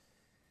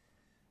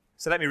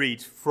So let me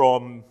read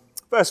from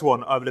verse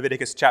 1 of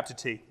Leviticus chapter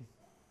 2.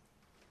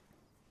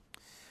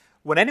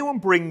 When anyone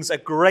brings a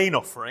grain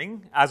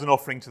offering as an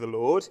offering to the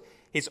Lord,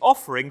 his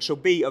offering shall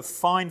be of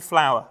fine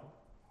flour.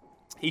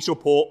 He shall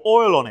pour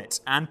oil on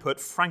it and put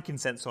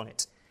frankincense on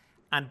it,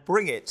 and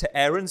bring it to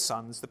Aaron's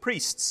sons, the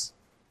priests.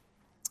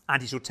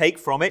 And he shall take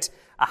from it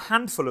a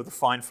handful of the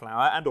fine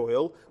flour and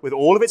oil with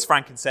all of its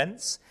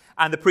frankincense,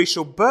 and the priest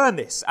shall burn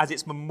this as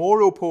its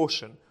memorial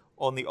portion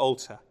on the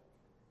altar,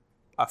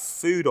 a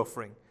food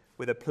offering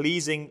with a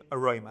pleasing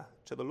aroma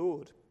to the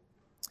Lord.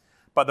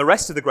 But the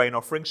rest of the grain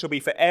offering shall be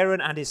for Aaron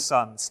and his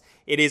sons.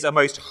 It is a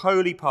most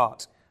holy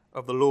part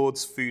of the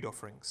Lord's food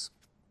offerings.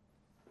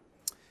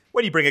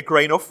 When you bring a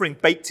grain offering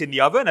baked in the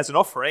oven as an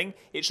offering,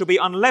 it shall be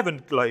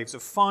unleavened loaves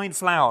of fine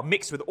flour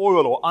mixed with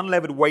oil, or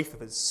unleavened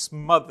wafers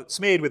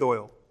smeared with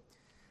oil.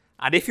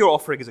 And if your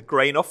offering is a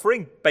grain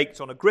offering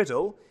baked on a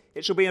griddle,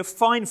 it shall be of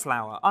fine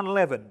flour,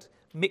 unleavened,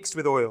 mixed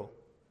with oil.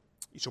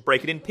 You shall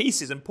break it in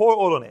pieces and pour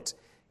oil on it.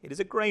 It is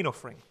a grain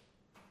offering.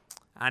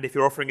 And if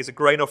your offering is a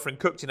grain offering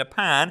cooked in a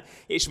pan,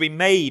 it shall be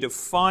made of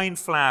fine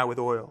flour with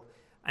oil.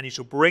 And you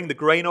shall bring the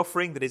grain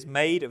offering that is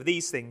made of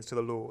these things to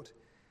the Lord.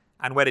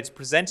 And when it is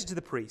presented to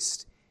the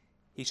priest,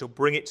 he shall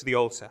bring it to the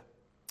altar.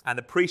 And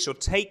the priest shall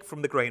take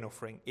from the grain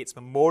offering its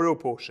memorial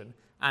portion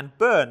and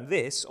burn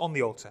this on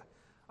the altar,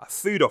 a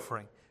food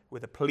offering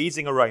with a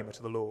pleasing aroma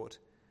to the Lord.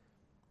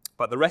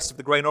 But the rest of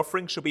the grain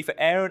offering shall be for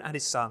Aaron and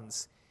his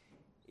sons.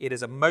 It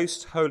is a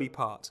most holy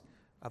part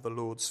of the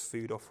Lord's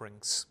food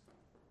offerings.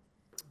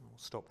 We'll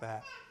stop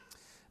there.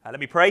 Let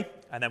me pray,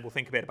 and then we'll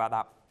think a bit about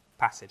that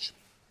passage.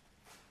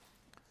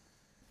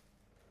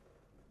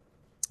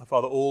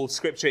 Father, all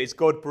Scripture is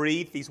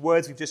God-breathed. These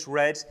words we've just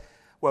read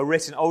were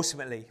written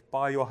ultimately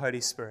by your Holy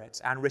Spirit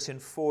and written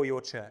for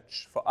your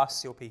church, for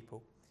us, your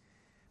people.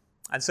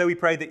 And so we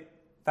pray that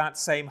that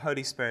same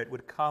Holy Spirit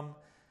would come,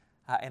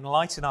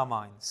 enlighten our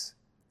minds,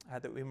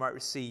 that we might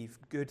receive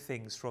good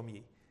things from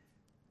you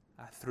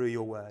through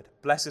your word.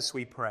 Bless us,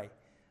 we pray,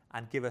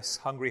 and give us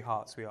hungry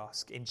hearts, we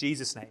ask. In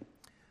Jesus' name,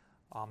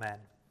 amen.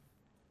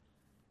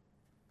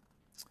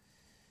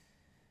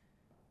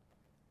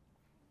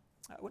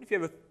 I wonder if you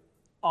ever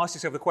ask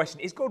yourself the question,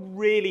 is God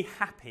really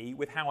happy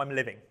with how I'm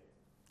living?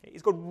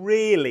 Is God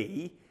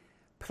really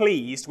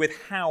pleased with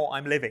how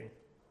I'm living?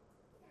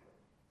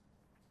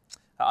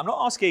 I'm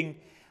not asking,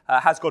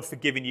 has God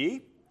forgiven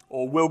you,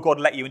 or will God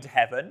let you into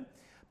heaven?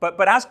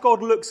 But as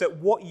God looks at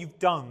what you've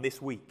done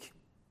this week,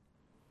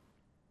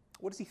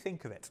 what does he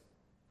think of it?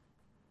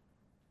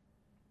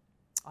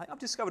 I've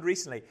discovered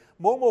recently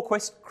more and more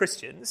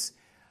Christians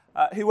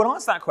who will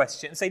answer that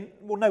question and say,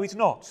 well, no, he's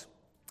not.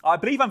 I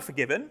believe I'm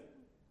forgiven.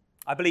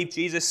 I believe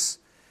Jesus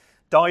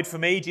died for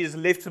me, Jesus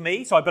lived for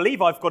me, so I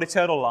believe I've got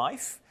eternal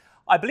life.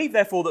 I believe,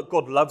 therefore, that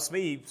God loves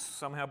me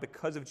somehow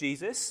because of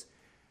Jesus.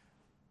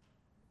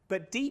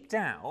 But deep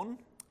down,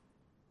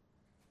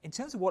 in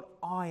terms of what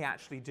I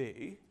actually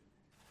do,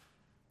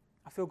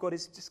 I feel God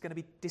is just going to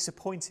be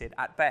disappointed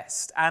at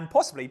best, and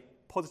possibly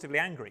positively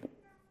angry.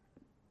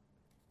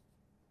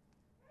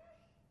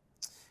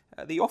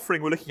 The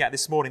offering we're looking at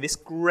this morning, this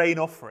grain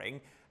offering,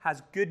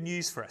 has good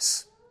news for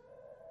us.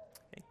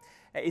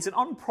 It's an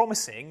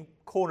unpromising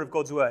corner of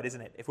God's word,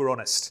 isn't it, if we're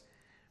honest?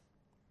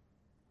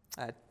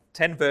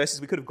 10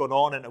 verses, we could have gone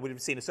on and we'd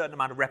have seen a certain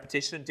amount of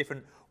repetition,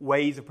 different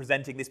ways of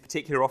presenting this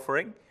particular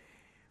offering.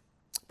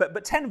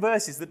 But 10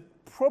 verses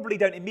that probably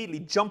don't immediately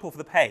jump off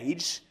the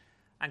page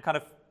and kind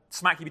of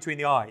smack you between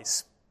the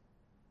eyes.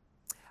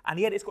 And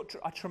yet it's got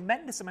a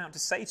tremendous amount to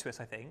say to us,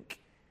 I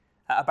think,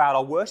 about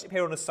our worship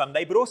here on a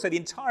Sunday, but also the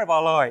entire of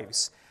our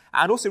lives,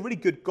 and also really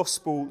good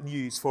gospel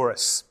news for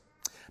us.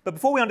 But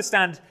before we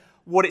understand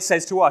what it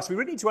says to us, we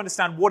really need to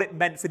understand what it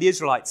meant for the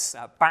Israelites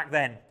back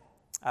then,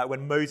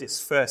 when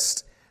Moses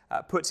first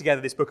put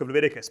together this book of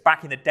Leviticus,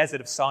 back in the desert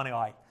of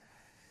Sinai.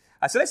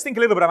 So let's think a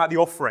little bit about the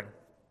offering.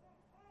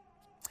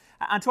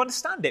 And to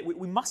understand it,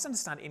 we must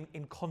understand it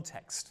in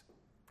context.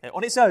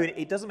 On its own,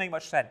 it doesn't make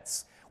much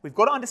sense. We've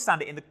got to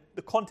understand it in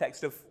the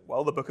context of,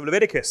 well, the book of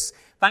Leviticus.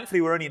 Thankfully,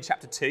 we're only in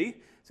chapter 2,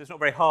 so it's not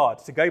very hard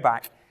to go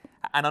back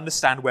and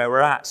understand where we're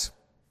at.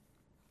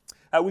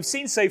 We've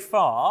seen so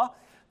far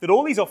that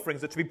all these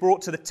offerings are to be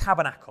brought to the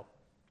tabernacle.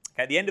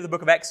 Okay, at the end of the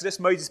book of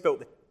Exodus, Moses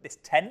built this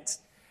tent,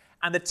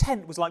 and the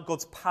tent was like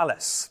God's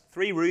palace.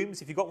 3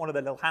 rooms. If you've got one of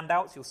the little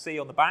handouts, you'll see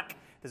on the back,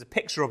 there's a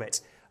picture of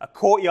it. A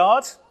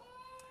courtyard,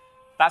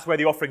 that's where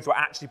the offerings were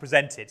actually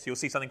presented. So you'll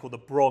see something called the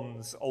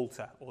bronze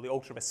altar, or the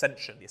altar of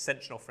ascension, the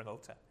ascension offering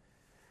altar.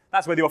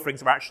 That's where the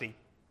offerings were actually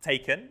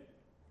taken.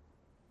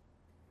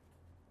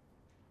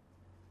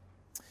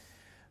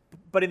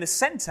 But in the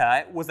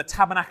centre was the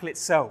tabernacle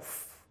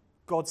itself,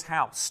 God's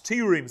house.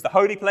 2 rooms, the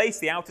holy place,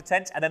 the outer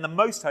tent, and then the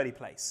most holy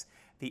place,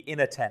 the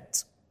inner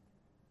tent.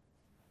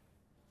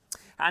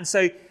 And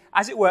so,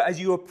 as it were, as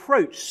you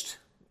approached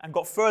and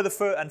got further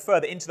and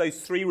further into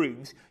those 3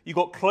 rooms, you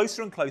got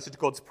closer and closer to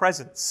God's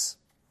presence.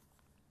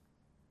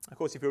 Of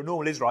course, if you're a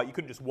normal Israelite, you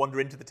couldn't just wander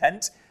into the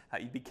tent.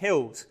 You'd be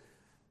killed.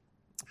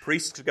 The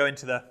priests could go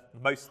into the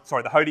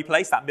holy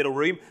place, that middle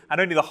room,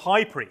 and only the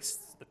high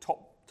priest, the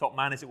top top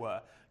man as it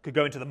were, could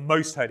go into the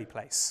most holy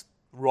place,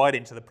 right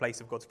into the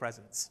place of God's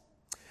presence.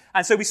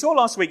 And so we saw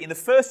last week in the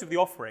first of the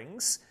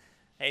offerings,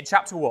 in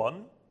chapter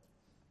 1,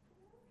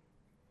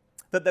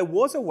 that there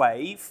was a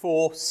way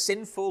for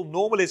sinful,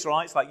 normal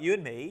Israelites like you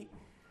and me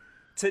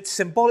to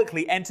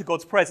symbolically enter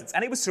God's presence.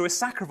 And it was through a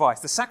sacrifice,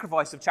 the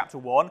sacrifice of chapter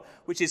 1,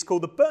 which is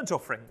called the burnt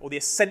offering or the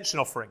ascension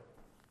offering.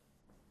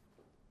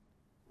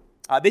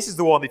 This is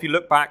the one, if you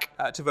look back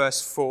to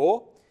verse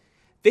 4,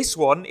 this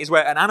one is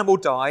where an animal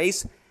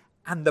dies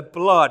and the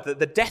blood,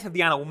 the death of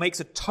the animal makes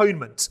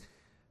atonement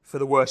for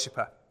the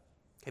worshipper.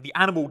 Okay, the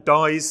animal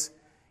dies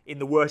in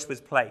the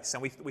worshipper's place.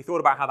 And we thought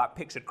about how that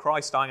pictured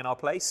Christ dying in our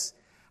place,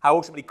 how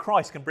ultimately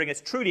Christ can bring us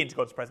truly into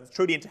God's presence,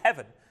 truly into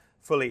heaven,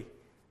 fully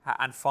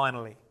and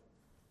finally.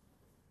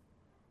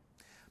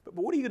 But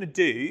what are you going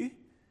to do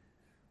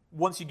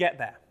once you get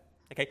there?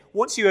 Okay,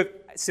 once you have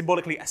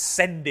symbolically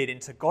ascended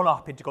gone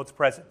up into God's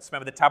presence.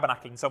 Remember, the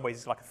tabernacle in some ways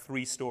is like a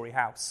 3-story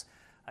house.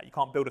 You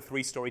can't build a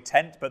 3-story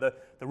tent, but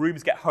the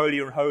rooms get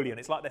holier and holier, and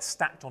it's like they're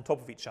stacked on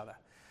top of each other.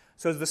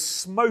 So as the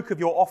smoke of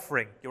your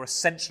offering, your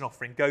ascension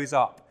offering, goes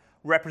up,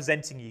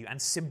 representing you,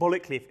 and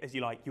symbolically, as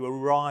you like, you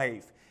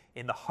arrive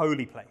in the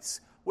holy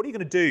place. What are you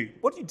going to do?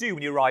 What do you do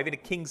when you arrive in a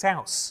king's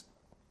house?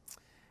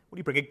 Well,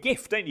 you bring a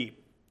gift, don't you?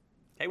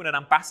 Okay, when an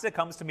ambassador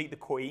comes to meet the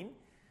queen,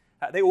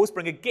 they always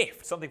bring a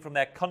gift, something from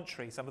their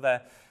country, some of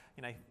their,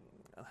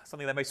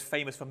 something they're most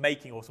famous for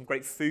making, or some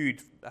great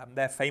food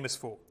they're famous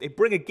for. They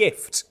bring a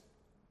gift.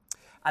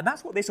 And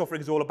that's what this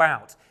offering is all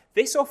about.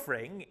 This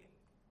offering,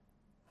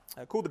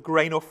 called the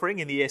grain offering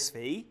in the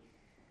ESV,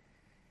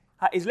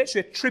 is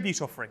literally a tribute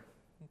offering.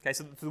 Okay,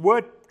 so the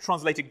word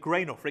translated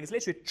grain offering is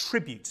literally a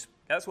tribute.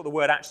 Okay, that's what the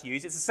word actually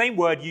used. It's the same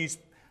word used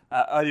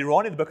earlier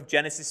on in the book of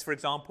Genesis, for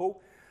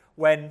example,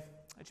 when,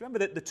 do you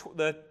remember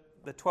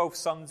the 12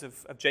 sons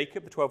of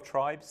Jacob, the 12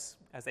 tribes,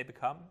 as they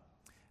become?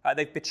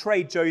 They've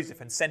betrayed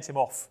Joseph and sent him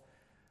off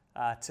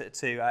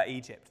to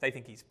Egypt. They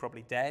think he's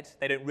probably dead.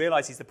 They don't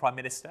realize he's the prime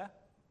minister.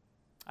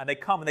 And they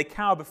come and they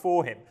cower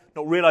before him,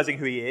 not realizing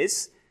who he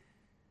is,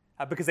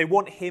 because they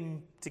want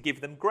him to give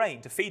them grain,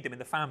 to feed them in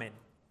the famine.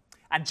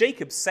 And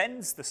Jacob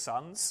sends the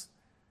sons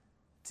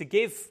to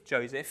give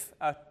Joseph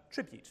a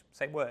tribute,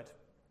 same word.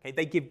 Okay,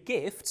 they give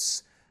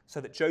gifts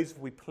so that Joseph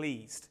will be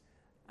pleased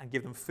and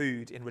give them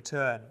food in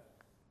return.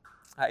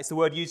 It's the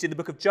word used in the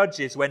book of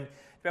Judges when,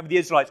 remember, the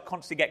Israelites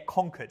constantly get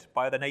conquered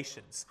by other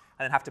nations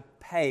and then have to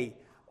pay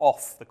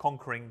off the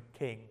conquering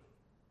king.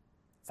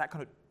 It's that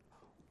kind of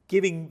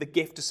giving the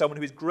gift to someone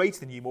who is greater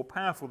than you, more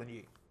powerful than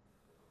you.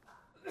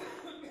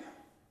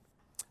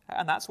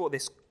 And that's what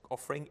this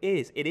offering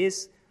is. It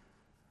is,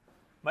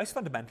 most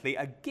fundamentally,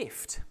 a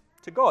gift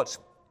to God.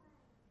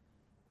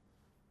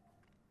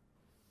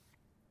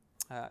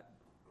 I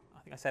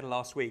think I said it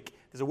last week.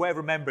 There's a way of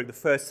remembering the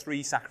first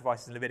 3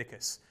 sacrifices in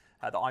Leviticus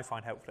that I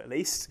find helpful, at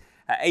least.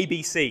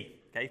 ABC,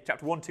 okay,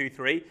 chapter 1, 2,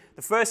 3.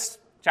 The first,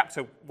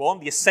 chapter 1,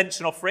 the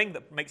ascension offering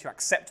that makes you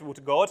acceptable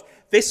to God.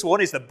 This one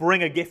is the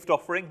bring a gift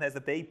offering. There's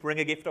the B, bring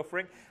a gift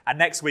offering. And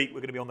next week, we're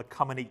going to be on the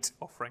come and eat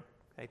offering,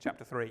 okay,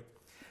 chapter 3.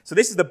 So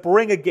this is the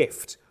bring a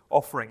gift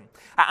offering.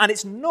 And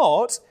it's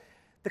not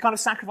the kind of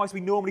sacrifice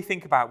we normally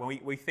think about when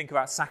we think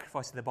about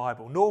sacrifice in the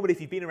Bible. Normally, if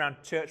you've been around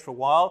church for a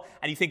while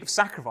and you think of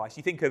sacrifice,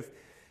 you think of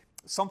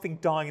something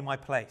dying in my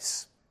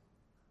place.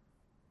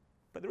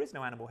 But there is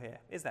no animal here,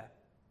 is there?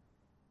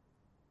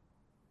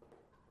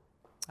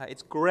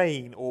 It's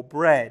grain or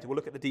bread. We'll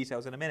look at the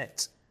details in a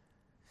minute.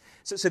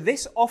 So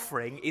this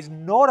offering is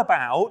not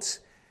about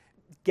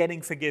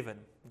getting forgiven.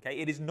 Okay?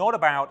 It is not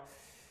about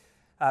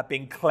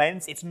being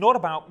cleansed. It's not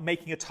about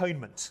making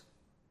atonement.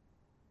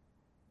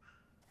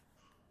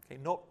 Okay?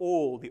 Not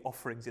all the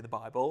offerings in the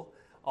Bible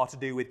are to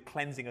do with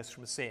cleansing us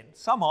from sin.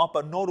 Some are,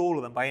 but not all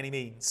of them by any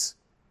means.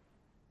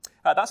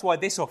 That's why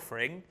this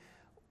offering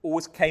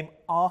always came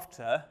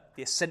after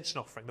the ascension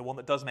offering, the one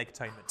that does make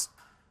atonement.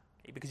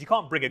 Okay? Because you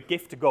can't bring a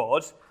gift to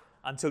God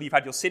until you've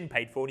had your sin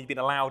paid for and you've been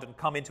allowed and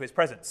come into his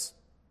presence.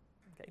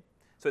 Okay?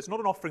 So it's not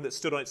an offering that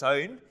stood on its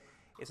own.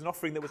 It's an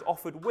offering that was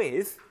offered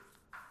with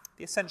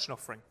the ascension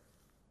offering.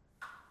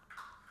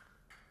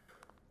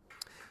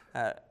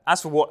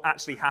 As for what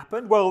actually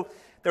happened, well,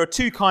 there are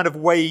 2 kind of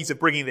ways of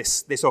bringing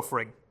this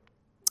offering.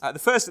 The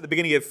first, at the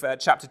beginning of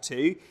chapter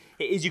 2,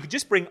 is you could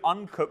just bring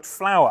uncooked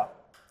flour,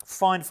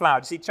 fine flour.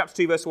 Do you see chapter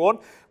 2, verse 1?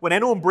 When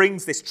anyone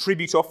brings this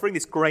tribute offering,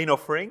 this grain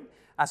offering,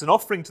 as an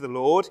offering to the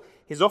Lord,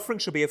 his offering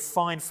shall be of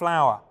fine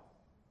flour.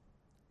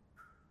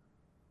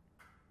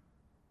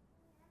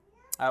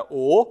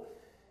 Or,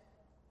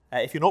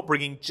 if you're not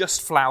bringing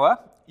just flour,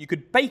 you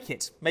could bake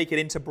it, make it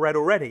into bread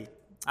already.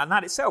 And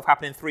that itself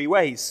happened in 3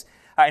 ways.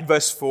 In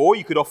verse 4,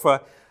 you could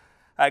offer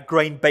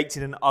grain baked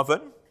in an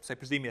oven, so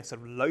presumably a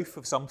sort of loaf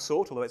of some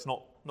sort, although it's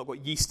not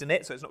got yeast in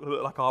it, so it's not going to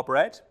look like our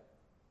bread.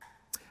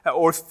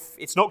 Or if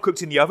it's not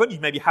cooked in the oven, you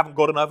maybe haven't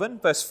got an oven,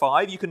 verse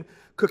 5, you can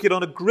cook it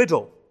on a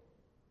griddle,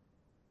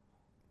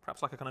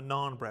 perhaps like a kind of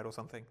naan bread or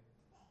something.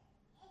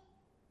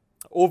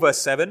 Or verse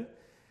 7,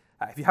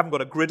 if you haven't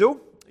got a griddle,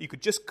 you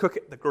could just cook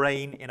the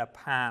grain in a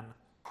pan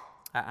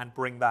and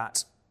bring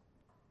that.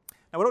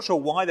 Now, we're not sure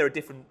why there are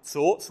different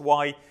sorts,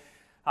 why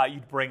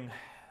you'd bring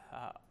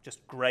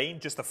just grain,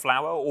 just the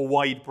flour, or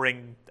why you'd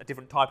bring a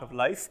different type of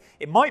loaf.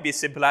 It might be as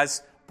simple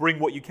as bring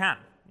what you can.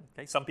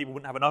 Okay? Some people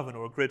wouldn't have an oven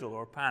or a griddle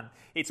or a pan.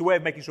 It's a way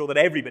of making sure that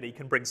everybody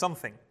can bring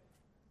something.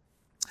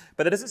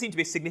 But there doesn't seem to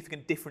be a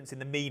significant difference in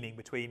the meaning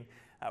between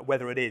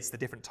whether it is the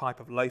different type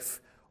of loaf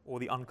or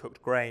the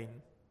uncooked grain.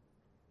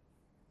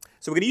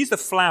 So we're going to use the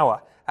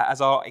flour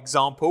as our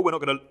example. We're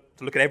not going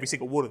to look at every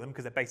single one of them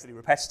because they're basically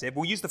repetitive.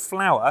 We'll use the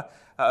flour,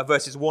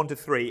 verses 1 to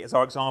 3, as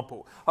our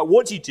example.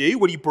 What do you do?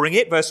 Well, you bring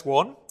it, verse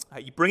 1.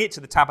 You bring it to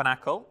the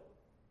tabernacle.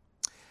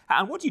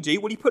 And what do you do?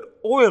 Well, you put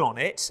oil on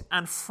it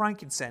and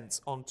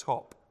frankincense on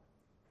top.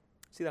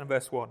 See that in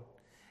verse 1.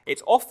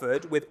 It's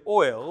offered with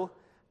oil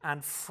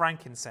and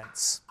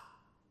frankincense.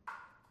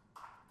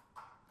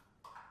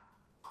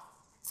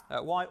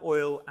 Why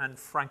oil and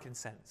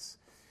frankincense?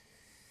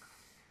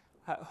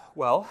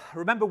 Well,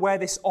 remember where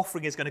this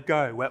offering is going to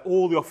go, where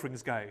all the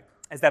offerings go.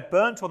 As they're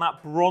burnt on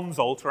that bronze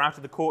altar out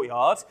of the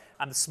courtyard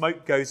and the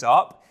smoke goes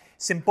up,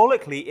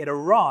 symbolically it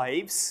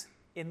arrives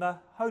in the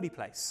holy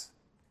place.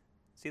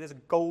 See, there's a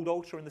gold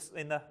altar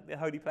in the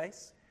holy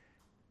place.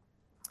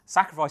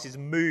 Sacrifices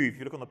move, if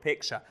you look on the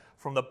picture,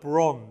 from the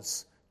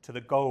bronze to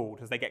the gold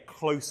as they get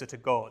closer to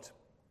God.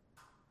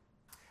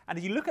 And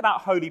if you look at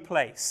that holy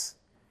place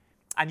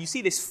and you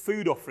see this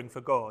food offering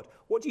for God,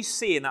 what do you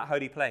see in that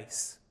holy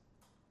place?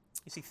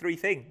 You see three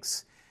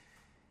things.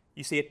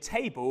 You see a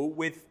table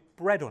with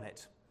bread on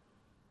it.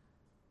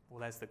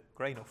 Well, there's the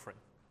grain offering.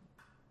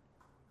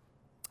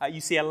 You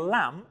see a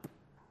lamp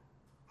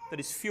that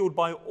is fueled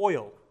by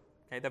oil.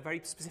 Okay, there are very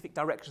specific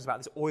directions about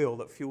this oil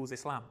that fuels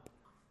this lamp.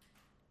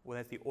 Well,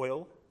 there's the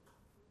oil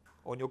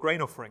on your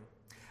grain offering.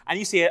 And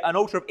you see an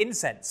altar of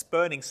incense,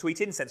 burning sweet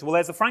incense. Well,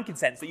 there's the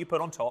frankincense that you put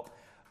on top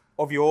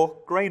of your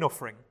grain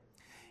offering.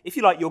 If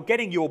you like, you're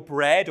getting your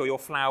bread or your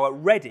flour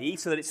ready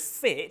so that it's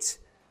fit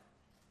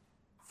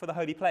for the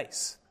holy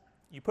place.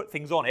 You put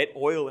things on it,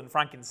 oil and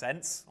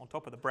frankincense, on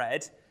top of the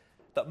bread,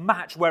 that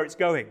match where it's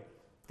going.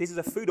 This is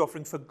a food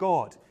offering for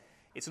God.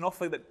 It's an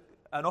offering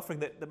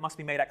that must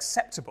be made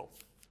acceptable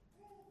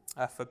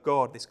for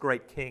God, this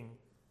great King.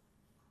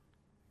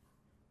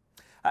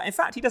 In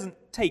fact, he doesn't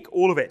take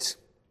all of it.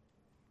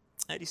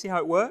 Do you see how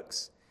it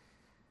works?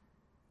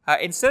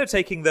 Instead of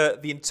taking the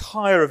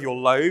entire of your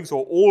loaves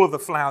or all of the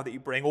flour that you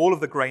bring, all of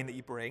the grain that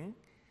you bring,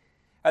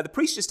 the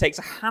priest just takes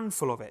a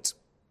handful of it.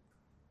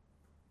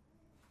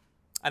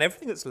 And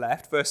everything that's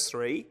left, verse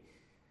 3,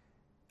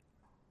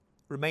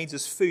 remains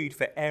as food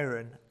for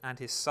Aaron and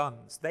his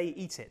sons. They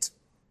eat it.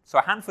 So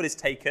a handful is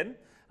taken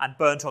and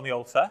burnt on the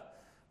altar,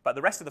 but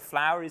the rest of the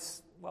flour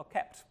is, well,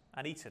 kept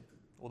and eaten,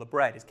 or the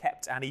bread is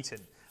kept and eaten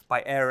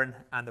by Aaron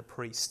and the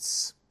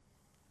priests.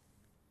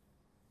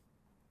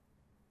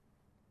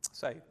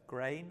 So,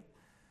 grain,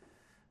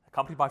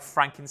 accompanied by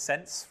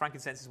frankincense.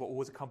 Frankincense is what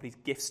always accompanies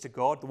gifts to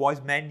God. The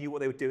wise men knew what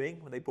they were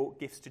doing when they brought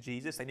gifts to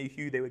Jesus. They knew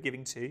who they were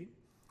giving to.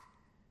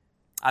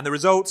 And the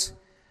result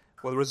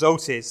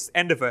is,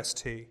 end of verse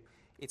 2,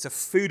 it's a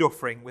food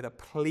offering with a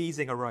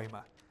pleasing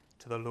aroma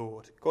to the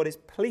Lord. God is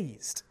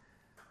pleased,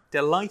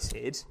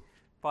 delighted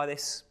by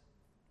this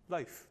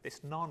loaf,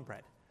 this naan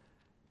bread,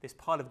 this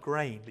pile of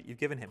grain that you've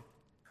given him.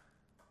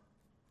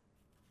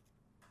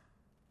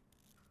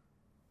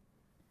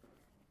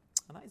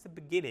 And that is the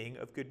beginning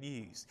of good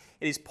news.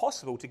 It is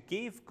possible to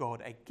give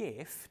God a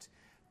gift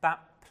that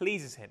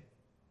pleases him.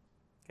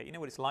 Okay, you know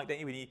what it's like, don't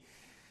you? When you're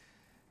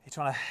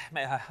trying to.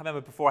 I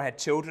remember before I had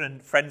children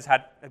and friends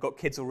had got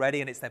kids already,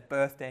 and it's their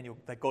birthday, and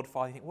their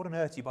godfather. You think, what on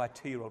earth do you buy a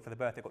 2-year-old for their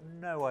birthday? I've got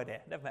no idea.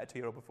 Never met a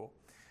 2-year-old before.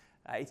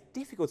 It's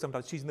difficult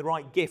sometimes choosing the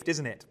right gift,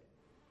 isn't it?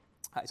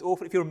 It's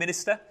awful if you're a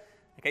minister.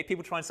 Okay,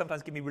 people try and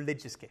sometimes give me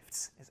religious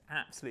gifts. It's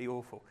absolutely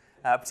awful.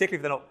 Particularly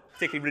if they're not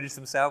particularly religious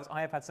themselves.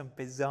 I have had some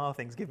bizarre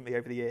things given me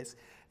over the years.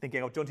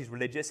 Thinking, oh, Jonty's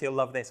religious, he'll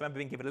love this. I remember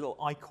being given a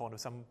little icon of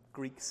some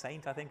Greek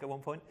saint, I think, at one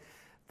point.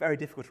 Very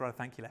difficult to write a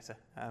thank you letter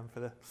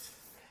for the...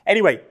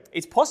 Anyway,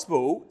 it's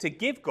possible to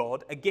give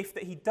God a gift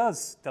that he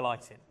does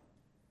delight in.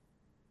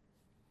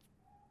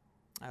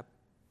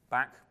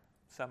 Back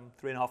some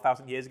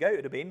 3,500 years ago, it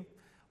would have been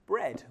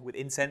bread with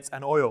incense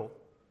and oil.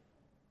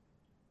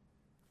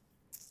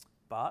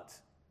 But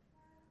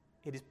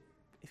it is,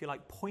 if you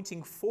like,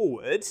 pointing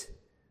forward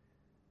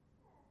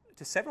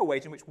to several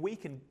ways in which we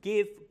can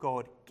give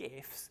God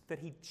gifts that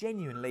he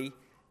genuinely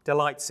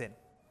delights in.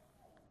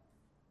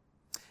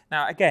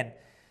 Now, again,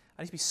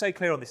 I need to be so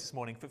clear on this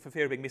morning for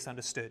fear of being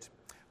misunderstood.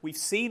 We've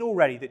seen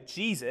already that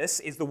Jesus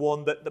is the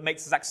one that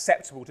makes us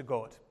acceptable to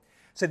God.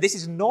 So this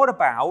is not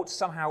about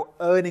somehow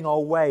earning our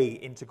way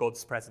into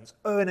God's presence,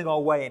 earning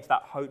our way into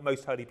that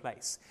most holy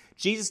place.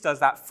 Jesus does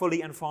that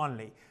fully and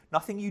finally.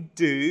 Nothing you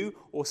do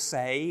or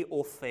say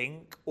or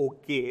think or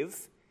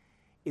give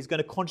is going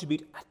to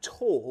contribute at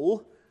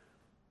all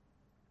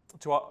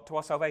to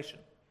our salvation.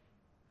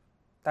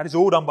 That is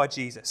all done by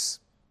Jesus.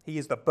 He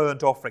is the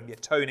burnt offering, the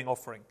atoning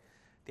offering,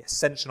 the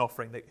ascension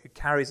offering who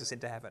carries us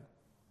into heaven.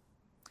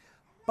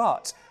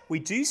 But we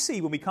do see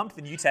when we come to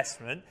the New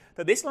Testament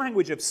that this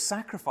language of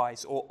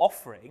sacrifice or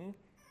offering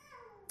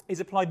is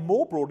applied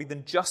more broadly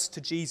than just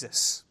to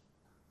Jesus.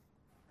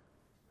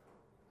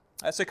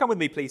 So come with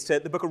me, please, to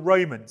the book of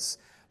Romans.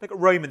 Look at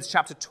Romans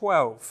chapter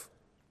 12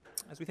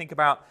 as we think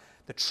about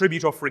the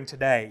tribute offering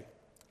today.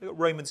 Look at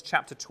Romans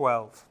chapter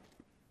 12.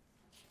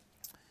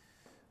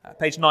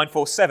 Page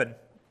 947,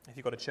 if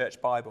you've got a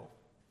church Bible.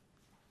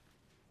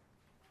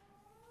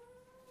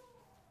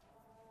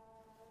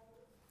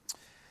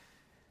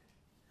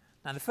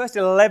 Now, the first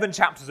 11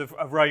 chapters of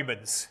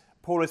Romans,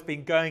 Paul has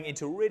been going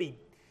into really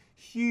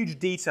huge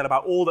detail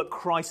about all that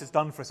Christ has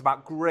done for us,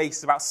 about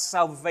grace, about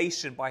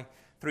salvation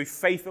through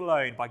faith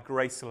alone, by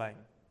grace alone.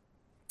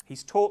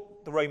 He's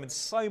taught the Romans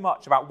so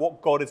much about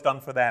what God has done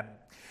for them.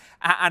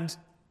 And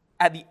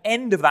at the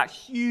end of that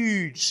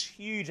huge,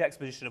 huge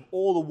exposition of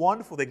all the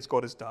wonderful things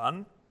God has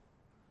done,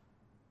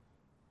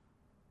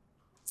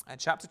 in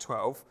chapter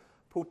 12,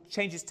 Paul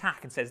changes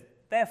tack and says,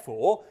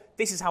 therefore,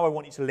 this is how I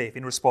want you to live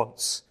in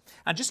response.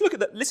 And just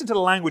listen to the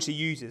language he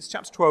uses.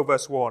 Chapter 12,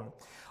 verse 1.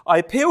 I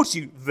appeal to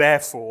you,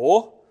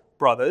 therefore,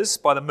 brothers,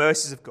 by the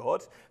mercies of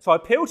God. So I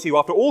appeal to you,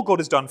 after all God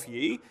has done for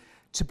you,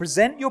 to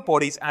present your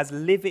bodies as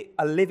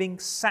a living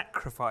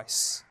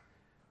sacrifice,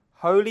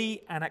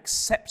 holy and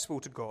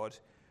acceptable to God,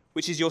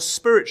 which is your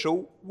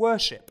spiritual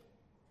worship.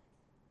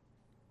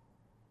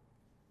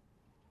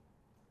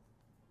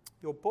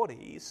 Your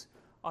bodies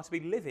are to be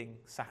living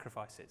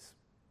sacrifices.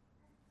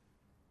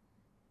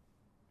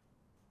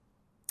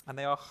 And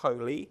they are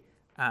holy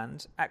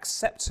and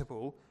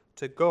acceptable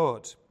to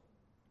God.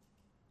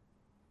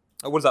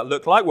 What does that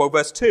look like? Well,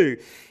 verse 2,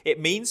 it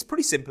means,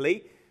 pretty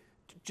simply,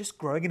 just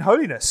growing in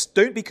holiness.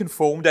 Don't be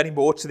conformed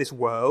anymore to this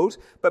world,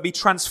 but be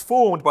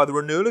transformed by the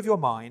renewal of your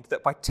mind,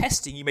 that by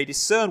testing you may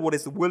discern what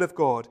is the will of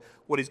God,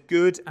 what is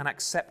good and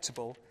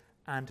acceptable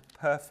and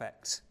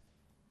perfect.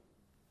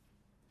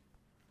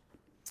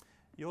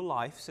 Your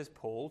life, says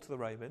Paul to the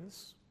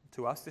Romans,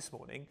 to us this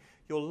morning,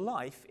 your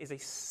life is a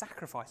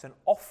sacrifice, an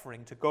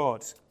offering to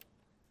God.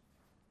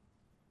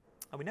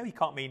 And we know he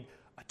can't mean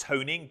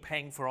atoning,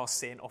 paying for our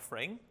sin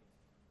offering.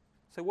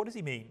 So what does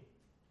he mean?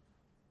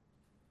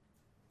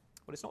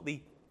 Well, it's not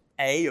the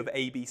A of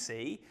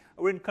ABC.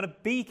 We're in kind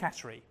of B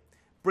category,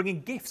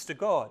 bringing gifts to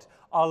God.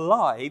 Our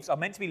lives are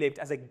meant to be lived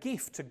as a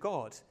gift to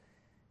God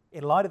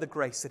in light of the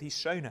grace that he's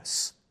shown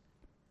us.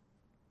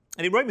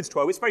 And in Romans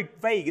 12, it's very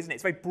vague, isn't it?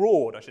 It's very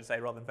broad, I should say,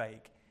 rather than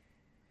vague.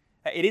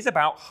 It is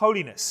about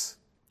holiness.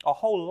 Our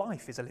whole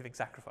life is a living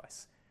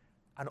sacrifice,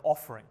 an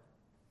offering.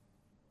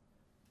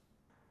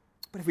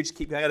 But if we just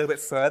keep going a little bit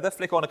further,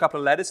 flick on a couple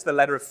of letters to the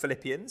letter of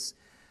Philippians,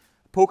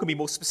 Paul can be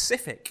more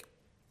specific.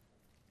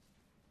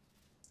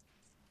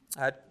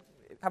 Have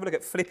a look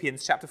at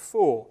Philippians chapter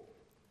 4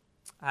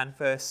 and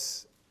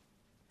verse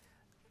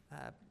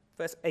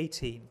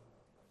 18.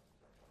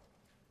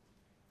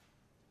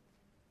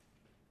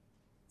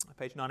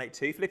 Page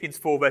 982, Philippians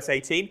 4, verse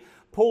 18.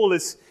 Paul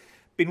has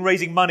been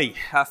raising money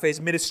for his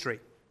ministry.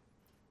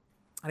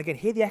 And again,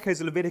 hear the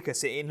echoes of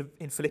Leviticus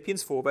in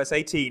Philippians 4, verse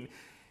 18.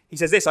 He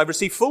says this, I've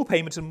received full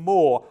payment and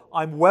more.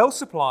 I'm well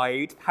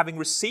supplied, having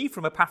received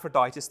from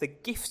Epaphroditus the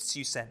gifts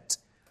you sent,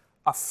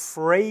 a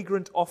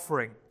fragrant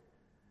offering,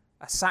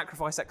 a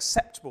sacrifice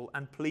acceptable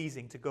and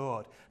pleasing to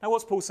God. Now,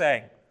 what's Paul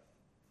saying?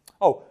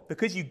 Oh,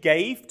 because you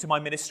gave to my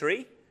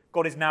ministry,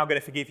 God is now going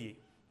to forgive you.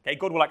 Okay,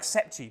 God will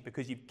accept you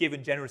because you've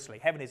given generously.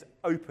 Heaven is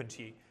open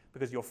to you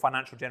because of your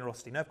financial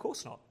generosity. No, of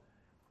course not.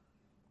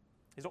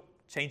 He's not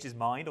changed his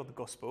mind on the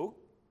gospel.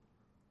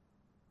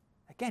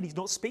 Again, he's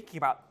not speaking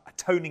about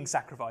atoning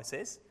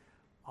sacrifices.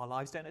 Our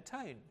lives don't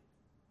atone.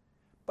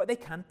 But they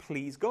can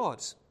please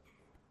God.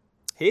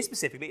 Here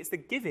specifically, it's the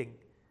giving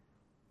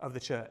of the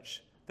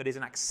church that is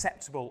an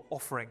acceptable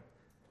offering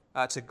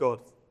to God.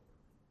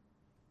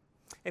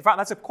 In fact,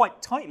 that's a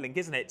quite tight link,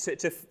 isn't it,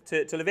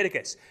 to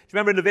Leviticus? Do you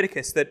remember in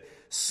Leviticus that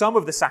some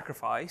of the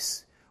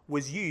sacrifice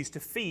was used to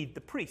feed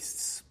the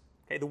priests,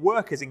 okay, the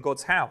workers in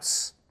God's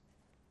house?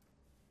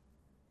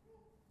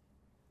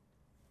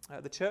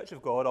 The Church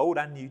of God, Old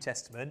and New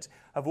Testament,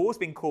 have always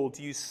been called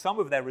to use some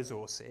of their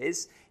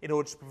resources in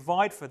order to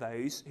provide for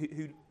those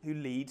who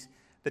lead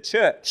the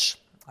church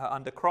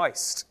under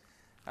Christ,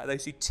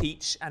 those who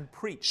teach and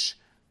preach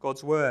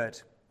God's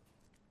word.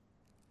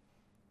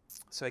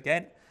 So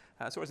again,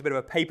 sorry it's a bit of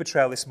a paper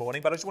trail this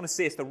morning, but I just want to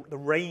see the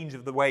range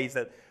of the ways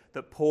that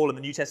Paul in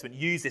the New Testament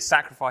use this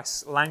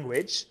sacrifice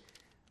language.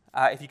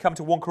 If you come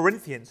to 1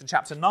 Corinthians in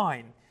chapter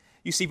 9,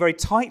 you see very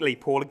tightly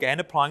Paul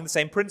again applying the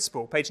same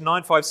principle. Page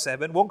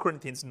 957, 1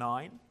 Corinthians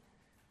 9.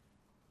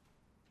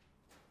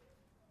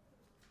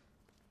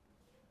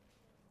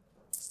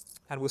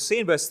 And we'll see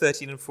in verse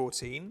 13 and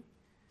 14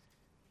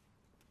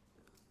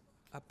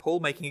 Paul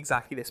making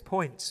exactly this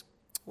point.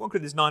 1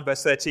 Corinthians 9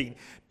 verse 13.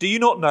 Do you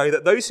not know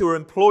that those who are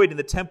employed in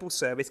the temple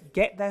service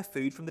get their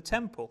food from the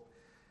temple,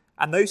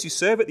 and those who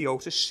serve at the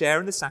altar share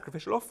in the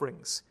sacrificial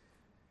offerings?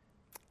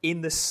 In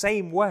the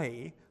same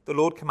way, the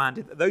Lord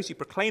commanded that those who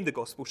proclaim the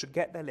gospel should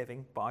get their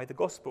living by the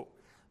gospel.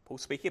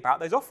 Paul's speaking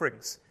about those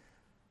offerings.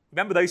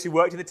 Remember those who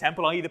worked in the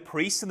temple, i.e. the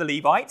priests and the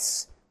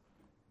Levites?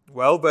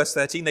 Well, verse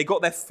 13, they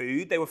got their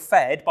food, they were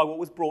fed by what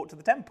was brought to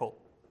the temple.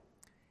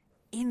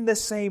 In the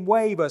same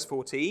way, verse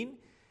 14,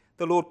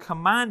 the Lord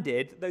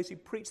commanded that those who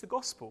preach the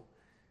gospel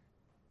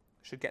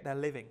should get their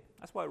living.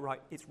 That's why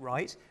it's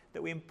right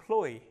that we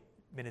employ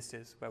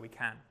ministers where we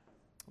can.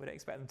 We don't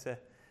expect them to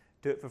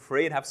do it for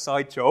free and have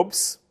side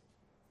jobs.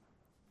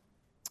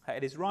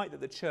 It is right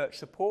that the church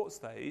supports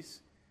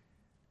those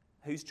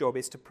whose job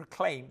is to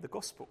proclaim the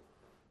gospel.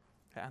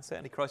 And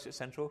certainly Christchurch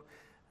Central,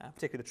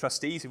 particularly the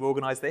trustees who've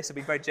organised this, have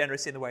been very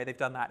generous in the way they've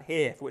done that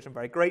here, for which I'm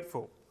very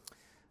grateful.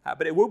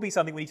 But it will be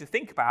something we need to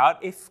think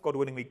about if, God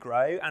willing, we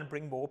grow and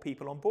bring more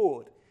people on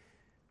board.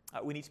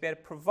 We need to be able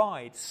to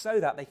provide so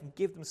that they can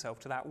give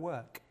themselves to that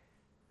work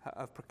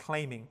of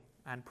proclaiming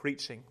and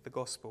preaching the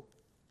gospel.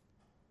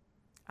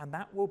 And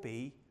that will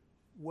be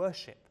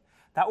worship.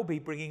 That will be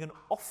bringing an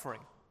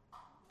offering,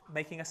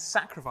 making a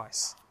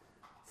sacrifice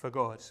for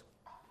God.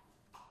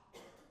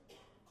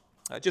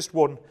 Just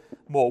one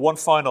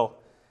final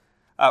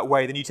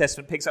way the New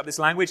Testament picks up this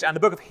language, and the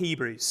book of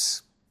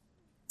Hebrews.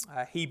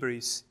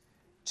 Hebrews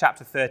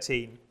chapter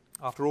 13.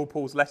 After all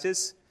Paul's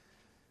letters,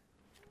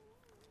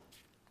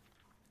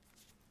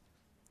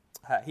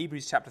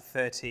 Hebrews chapter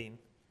 13,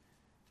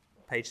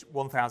 page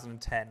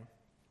 1010.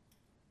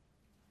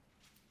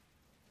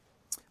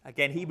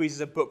 Again, Hebrews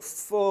is a book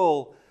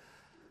full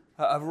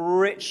of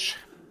rich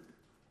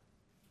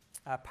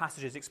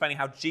passages explaining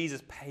how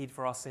Jesus paid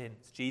for our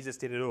sins. Jesus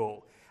did it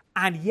all.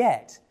 And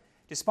yet,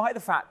 despite the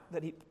fact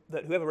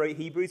that whoever wrote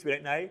Hebrews, we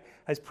don't know,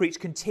 has preached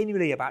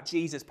continually about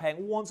Jesus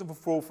paying once and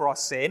for all for our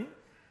sin,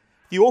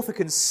 the author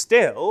can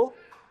still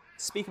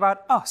speak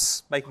about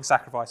us making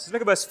sacrifices.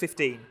 Look at verse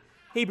 15.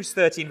 Hebrews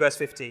 13, verse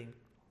 15.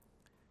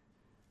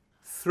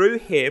 Through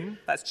him,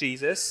 that's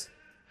Jesus,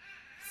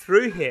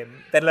 through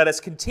him, then let us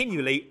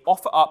continually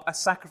offer up a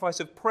sacrifice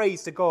of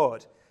praise to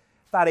God.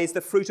 That is the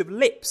fruit of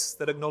lips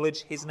that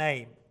acknowledge his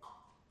name.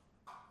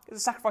 It's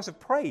a sacrifice of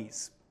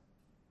praise.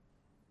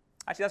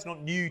 Actually, that's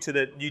not new to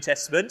the New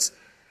Testament.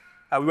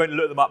 We won't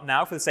look them up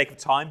now for the sake of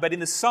time, but in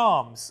the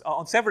Psalms,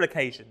 on several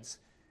occasions,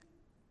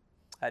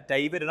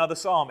 David and other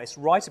psalmists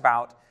write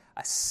about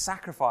a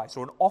sacrifice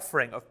or an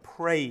offering of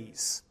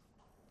praise.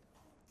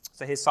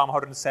 So here's Psalm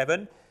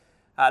 107.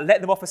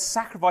 Let them offer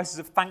sacrifices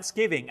of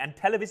thanksgiving and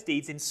tell of his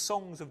deeds in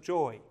songs of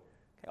joy.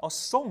 Okay, our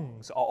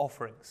songs are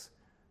offerings.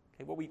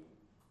 Okay, what we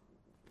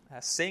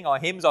sing, our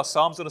hymns, our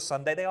psalms on a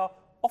Sunday, they are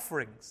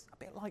offerings, a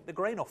bit like the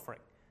grain offering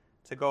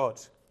to God.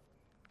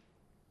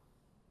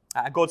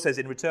 And God says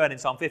in return in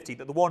Psalm 50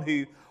 that the one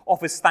who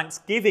offers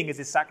thanksgiving as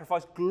his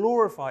sacrifice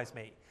glorifies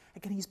me.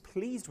 Again, he's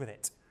pleased with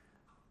it.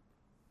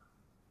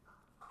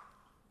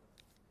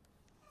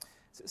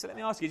 So let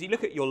me ask you, as you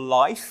look at your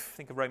life,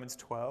 think of Romans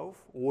 12,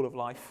 all of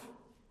life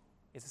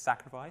is a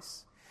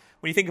sacrifice.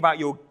 When you think about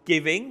your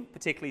giving,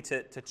 particularly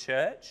to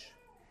church,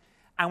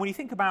 and when you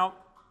think about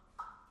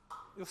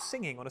your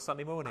singing on a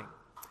Sunday morning,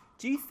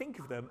 do you think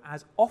of them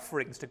as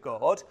offerings to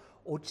God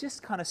or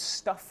just kind of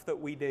stuff that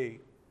we do?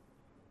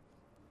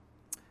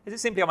 Is it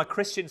simply I'm a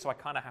Christian, so I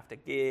kind of have to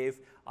give,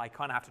 I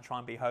kind of have to try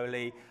and be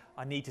holy,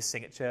 I need to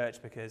sing at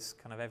church because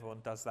kind of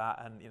everyone does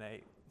that and,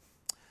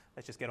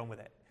 let's just get on with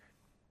it?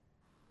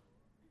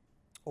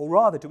 Or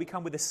rather, do we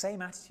come with the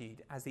same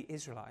attitude as the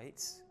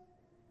Israelites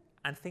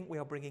and think we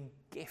are bringing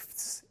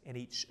gifts in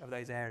each of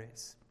those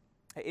areas?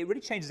 It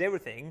really changes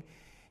everything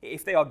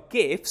if they are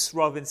gifts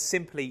rather than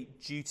simply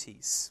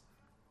duties.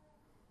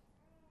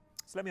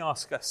 So let me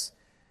ask us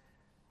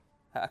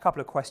a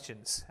couple of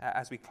questions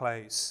as we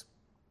close.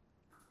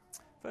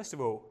 First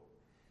of all,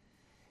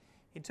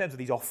 in terms of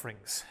these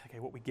offerings,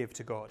 what we give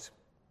to God,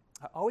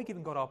 are we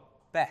giving God our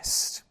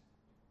best?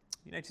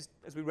 You notice,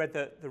 as we read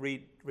the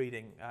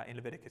reading in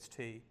Leviticus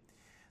 2,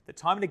 that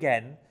time and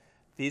again,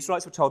 the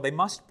Israelites were told they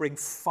must bring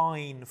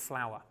fine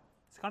flour.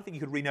 It's the kind of thing you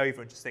could read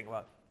over and just think,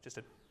 well, just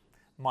a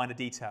minor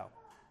detail.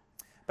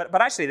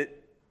 But actually,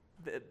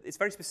 it's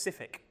very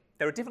specific.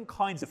 There are different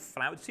kinds of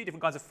flour. There's two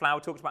different kinds of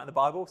flour talked about in the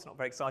Bible. It's not a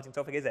very exciting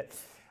topic, is it?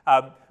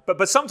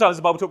 But sometimes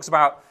the Bible talks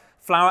about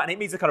flour, and it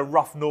means the kind of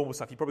rough, normal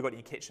stuff you've probably got in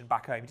your kitchen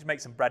back home. You just make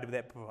some bread with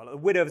it. Like the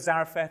widow of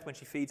Zarephath, when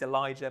she feeds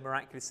Elijah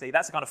miraculously,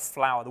 that's the kind of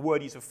flour, the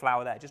word used for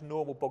flour there, just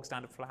normal,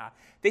 bog-standard flour.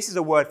 This is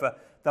a word for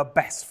the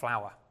best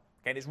flour.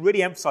 Okay, and it's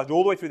really emphasized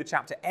all the way through the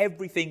chapter.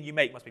 Everything you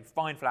make must be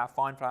fine flour,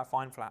 fine flour,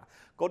 fine flour.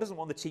 God doesn't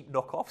want the cheap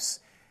knockoffs.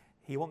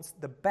 He wants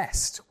the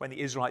best when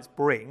the Israelites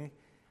bring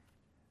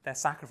their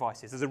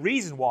sacrifices. There's a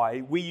reason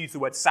why we use the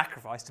word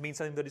sacrifice to mean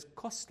something that is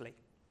costly.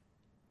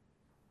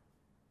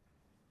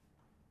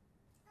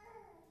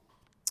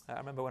 I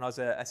remember when I was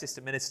an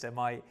assistant minister,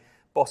 my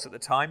boss at the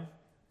time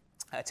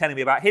telling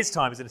me about his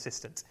time as an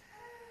assistant.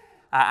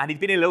 And he'd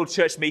been in a little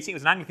church meeting. It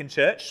was an Anglican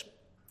church.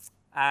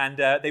 And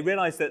they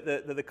realised that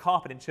the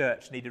carpet in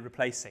church needed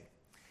replacing.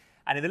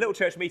 And in the little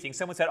church meeting,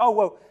 someone said, oh,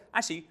 well,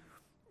 actually,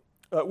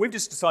 we've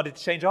just decided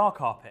to change our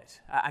carpet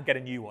and get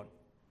a new one.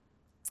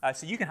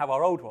 So you can have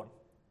our old one.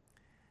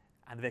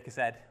 And the vicar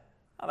said,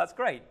 oh, that's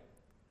great.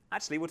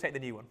 Actually, we'll take the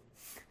new one.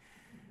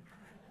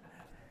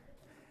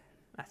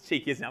 That's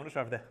cheeky, isn't it?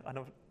 I'm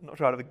not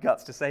sure I have the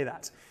guts to say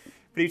that.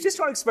 But he was just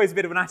trying to expose a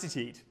bit of an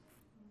attitude.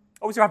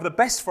 Obviously, we have the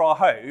best for our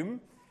home,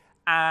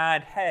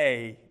 and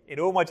hey, in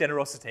all my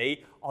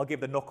generosity, I'll give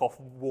the knockoff,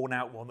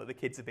 worn-out one that the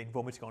kids have been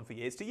vomiting on for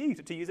years to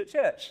use at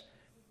church.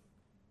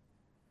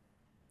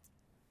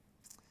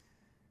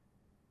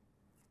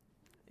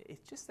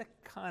 It's just the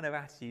kind of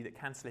attitude that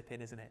can slip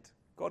in, isn't it?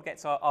 God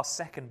gets our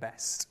second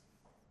best.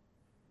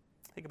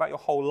 Think about your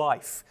whole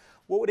life.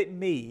 What would it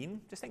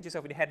mean, just think to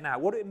yourself in your head now,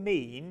 what would it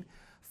mean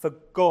for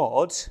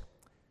God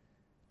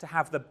to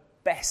have the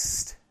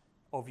best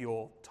of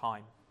your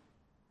time,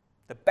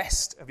 the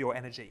best of your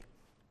energy,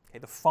 okay,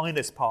 the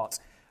finest part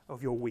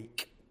of your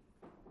week?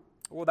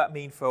 What would that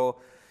mean for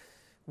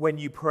when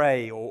you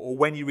pray or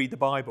when you read the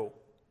Bible?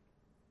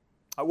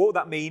 What would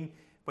that mean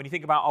when you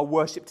think about our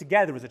worship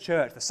together as a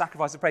church, the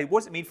sacrifice of praise?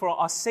 What does it mean for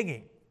our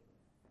singing?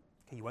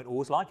 Okay, you won't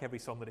always like every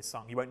song that is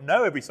sung. You won't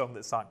know every song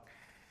that's sung.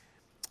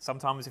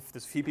 Sometimes if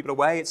there's a few people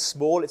away, it's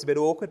small, it's a bit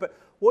awkward. But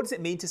what does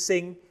it mean to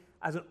sing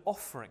as an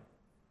offering?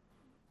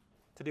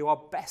 To do our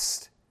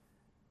best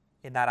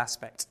in that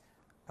aspect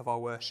of our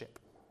worship?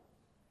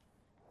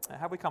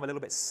 Have we come a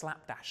little bit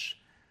slapdash?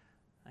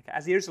 Okay,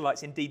 as the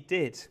Israelites indeed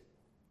did.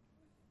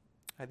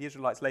 The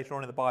Israelites later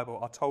on in the Bible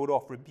are told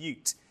off,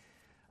 rebuked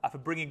for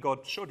bringing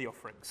God shoddy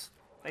offerings.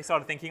 They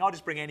started thinking, I'll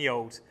just bring any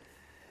old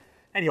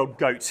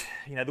goat.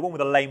 The one with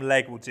a lame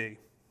leg will do.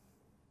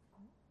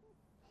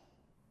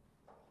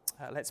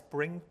 Let's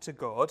bring to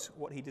God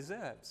what he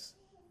deserves,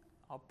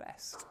 our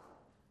best.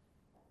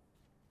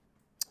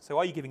 So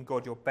are you giving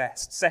God your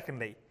best?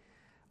 Secondly,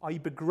 are you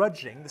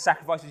begrudging the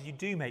sacrifices you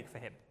do make for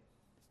him?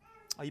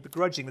 Are you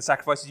begrudging the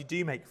sacrifices you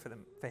do make for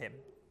him?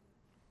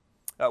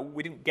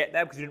 We didn't get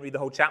there because we didn't read the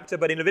whole chapter,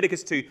 but in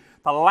Leviticus 2,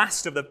 the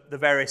last of the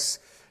various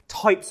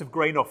types of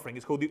grain offering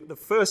is called the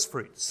first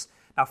fruits.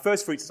 Now,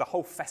 first fruits is a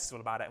whole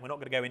festival about it, and we're not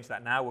going to go into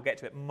that now. We'll get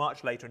to it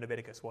much later in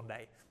Leviticus one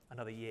day,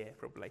 another year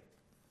probably.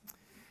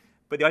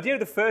 But the idea of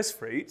the first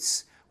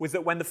fruits was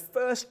that when the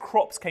first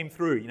crops came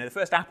through, the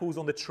first apples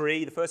on the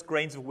tree, the first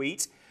grains of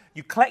wheat,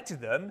 you collected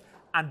them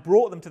and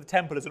brought them to the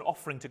temple as an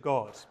offering to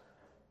God.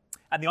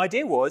 And the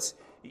idea was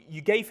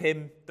you gave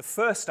him the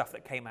first stuff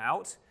that came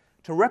out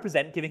to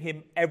represent giving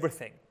him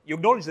everything. You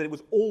acknowledged that it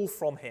was all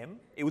from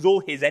him. It was all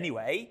his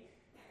anyway.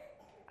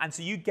 And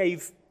so you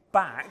gave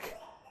back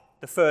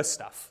the first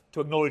stuff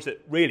to acknowledge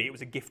that really it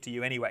was a gift to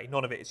you anyway.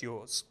 None of it is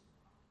yours.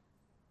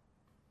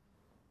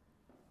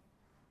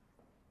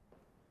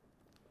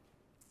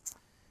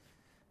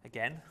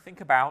 Again,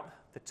 think about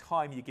the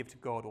time you give to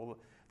God, or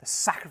the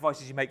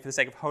sacrifices you make for the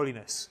sake of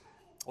holiness,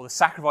 or the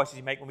sacrifices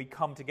you make when we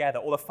come together,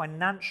 or the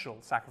financial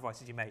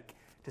sacrifices you make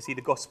to see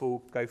the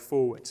gospel go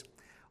forward.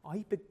 Are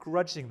you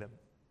begrudging them?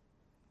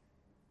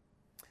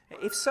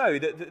 If so,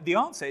 the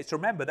answer is to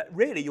remember that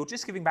really you're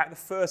just giving back the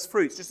first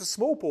fruits, just a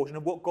small portion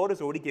of what God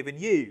has already given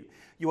you.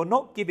 You are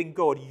not giving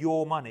God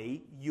your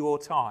money, your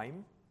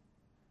time.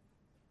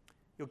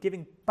 You're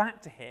giving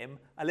back to him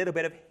a little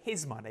bit of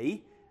his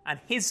money and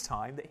his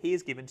time that he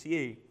has given to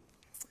you.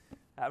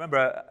 I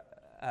remember,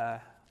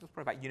 it was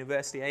probably about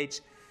university age,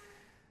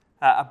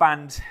 a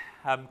band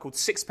called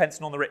Sixpence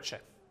None the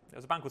Richer. There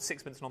was a band called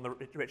Sixpence None the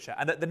Richer.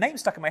 And the name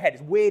stuck in my head.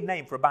 It's a weird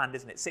name for a band,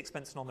 isn't it?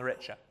 Sixpence None the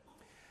Richer.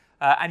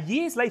 And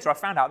years later, I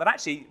found out that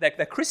actually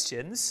they're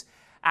Christians.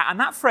 And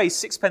that phrase,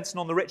 sixpence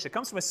none the richer,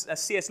 comes from a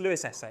C.S.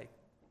 Lewis essay.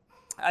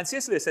 And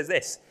C.S. Lewis says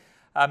this.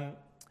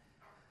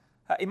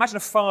 Imagine a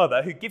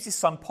father who gives his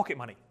son pocket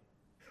money.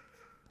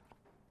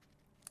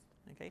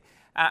 Okay?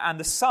 And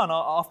the son,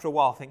 after a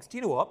while, thinks, do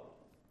you know what?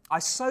 I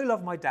so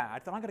love my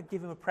dad that I'm going to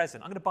give him a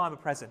present. I'm going to buy him a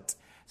present.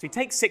 So he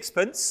takes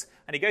sixpence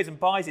and he goes and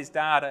buys his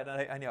dad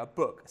a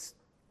book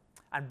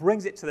and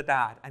brings it to the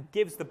dad and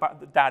gives the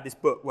dad this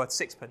book worth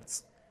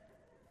sixpence.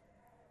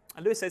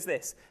 And Lewis says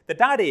this, the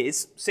dad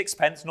is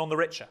sixpence none the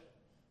richer.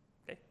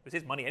 Okay? It was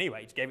his money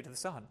anyway, he just gave it to the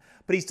son.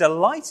 But he's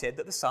delighted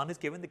that the son has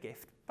given the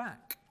gift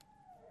back.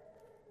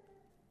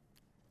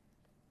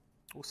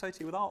 Also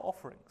too with our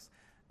offerings.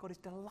 God is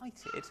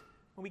delighted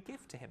when we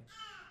give to him.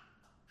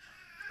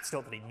 It's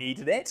not that he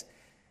needed it.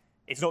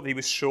 It's not that he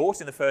was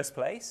short in the first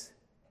place.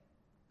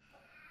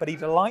 But he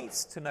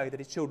delights to know that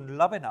his children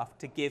love enough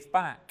to give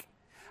back.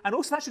 And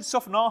also that should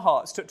soften our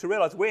hearts to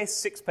realise we're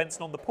sixpence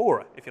none the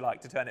poorer, if you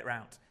like, to turn it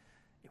round.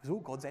 It was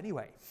all God's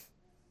anyway.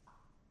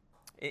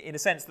 In a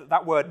sense,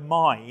 that word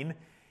mine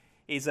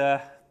is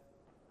a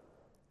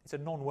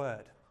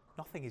non-word.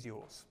 Nothing is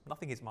yours.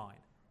 Nothing is mine.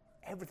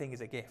 Everything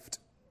is a gift.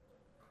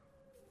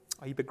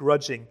 Are you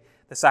begrudging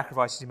the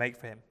sacrifices you make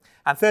for him?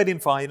 And thirdly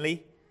and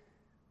finally,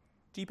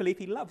 do you believe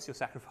he loves your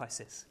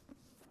sacrifices?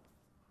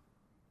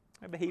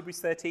 Remember Hebrews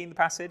 13, the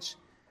passage?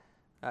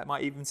 It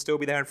might even still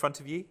be there in front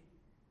of you.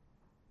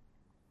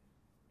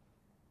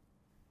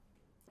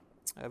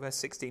 Verse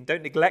 16,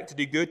 don't neglect to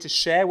do good, to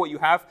share what you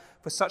have,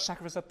 for such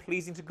sacrifices are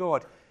pleasing to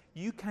God.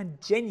 You can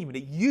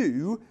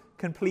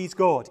please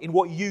God in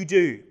what you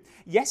do.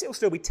 Yes, it will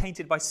still be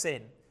tainted by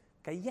sin.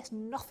 Okay? Yes,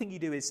 nothing you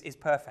do is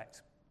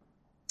perfect.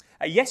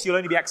 Yes, you'll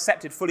only be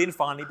accepted fully and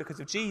finally because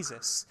of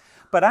Jesus.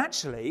 But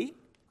actually,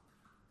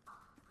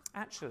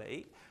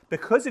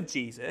 because of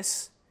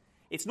Jesus,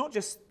 it's not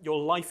just your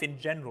life in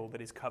general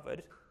that is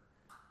covered,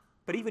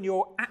 but even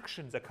your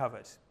actions are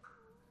covered.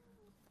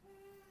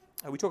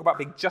 We talk about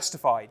being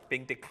justified,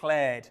 being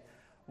declared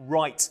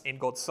right in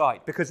God's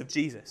sight because of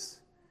Jesus.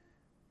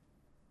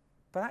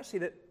 But actually,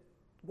 that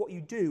what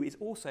you do is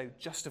also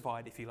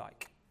justified, if you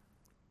like.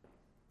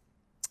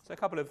 So a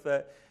couple of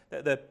the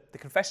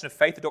Confession of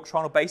Faith, the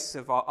doctrinal basis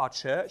of our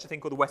church, I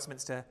think called the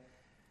Westminster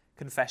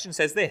Confession,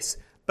 says this: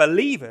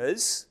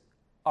 believers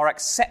are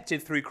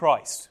accepted through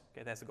Christ.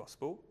 Okay, there's the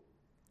gospel.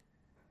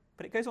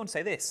 But it goes on to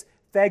say this: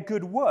 their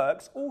good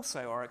works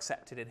also are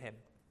accepted in him.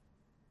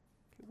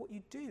 Okay, what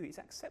you do is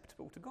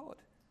acceptable to God.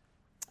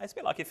 It's a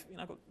bit like if,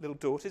 I've got little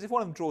daughters. If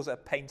one of them draws a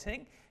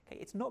painting, okay,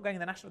 it's not going in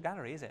the National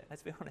Gallery, is it?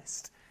 Let's be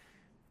honest.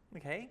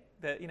 Okay,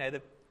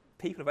 the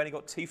people have only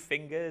got 2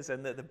 fingers,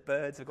 and the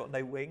birds have got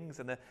no wings,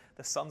 and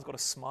the sun's got a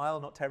smile,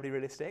 not terribly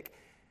realistic.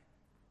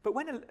 But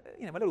when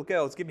my little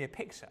girls give me a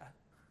picture,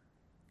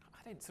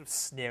 I don't sort of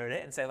sneer at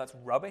it and say, that's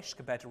rubbish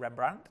compared to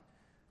Rembrandt.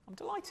 I'm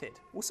delighted.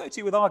 Well, so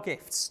too with our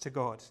gifts to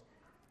God.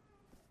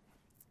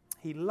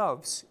 He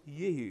loves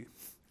you.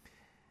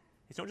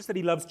 It's not just that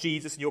he loves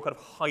Jesus and you're kind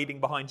of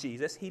hiding behind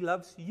Jesus. He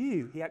loves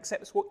you. He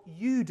accepts what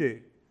you do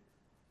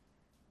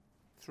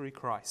through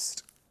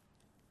Christ.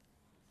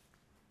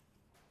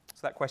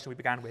 So that question we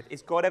began with,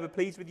 is God ever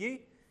pleased with you?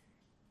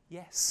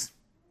 Yes,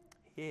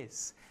 he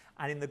is.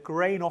 And in the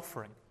grain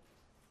offering,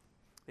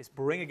 this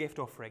bring a gift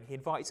offering, he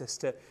invites us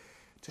to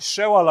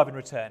show our love in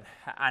return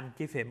and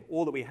give him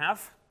all that we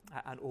have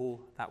and all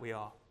that we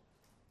are.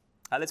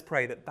 Let's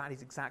pray that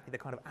is exactly the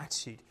kind of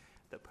attitude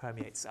that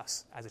permeates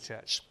us as a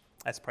church.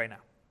 Let's pray now.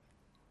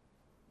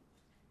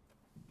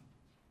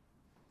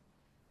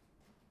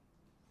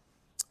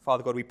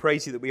 Father God, we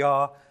praise you that we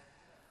are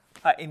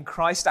in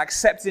Christ,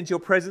 accepted into your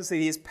presence, that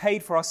he has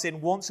paid for our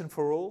sin once and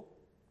for all,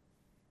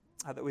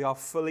 that we are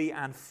fully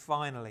and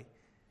finally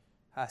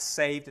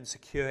saved and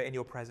secure in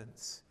your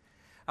presence.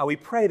 We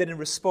pray that in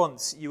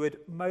response you would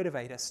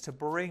motivate us to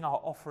bring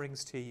our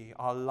offerings to you,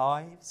 our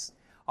lives,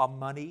 our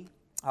money,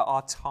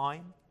 our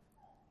time.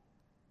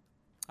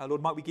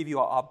 Lord, might we give you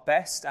our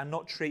best and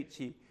not treat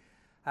you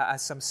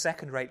as some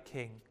second-rate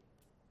king.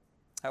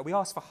 We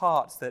ask for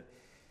hearts that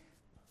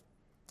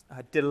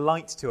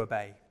delight to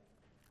obey.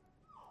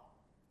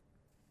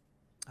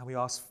 And we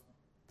ask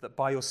that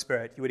by your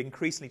Spirit you would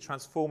increasingly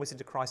transform us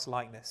into Christ's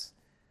likeness,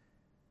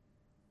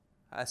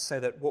 so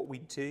that what we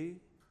do,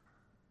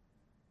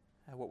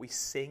 what we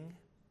sing,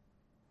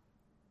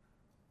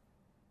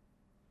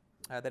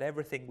 that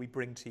everything we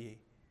bring to you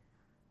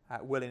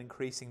will in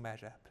increasing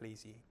measure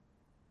please you.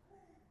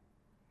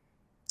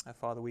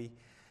 Father, we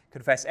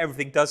confess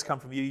everything does come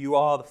from you. You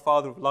are the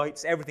Father of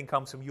lights. Everything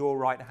comes from your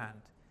right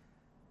hand.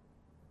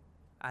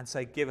 And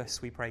so give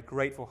us, we pray,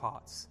 grateful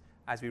hearts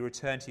as we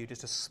return to you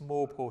just a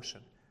small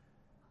portion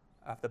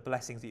of the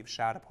blessings that you've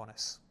showered upon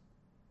us.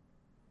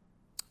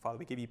 Father,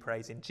 we give you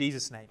praise in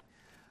Jesus' name.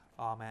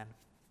 Amen.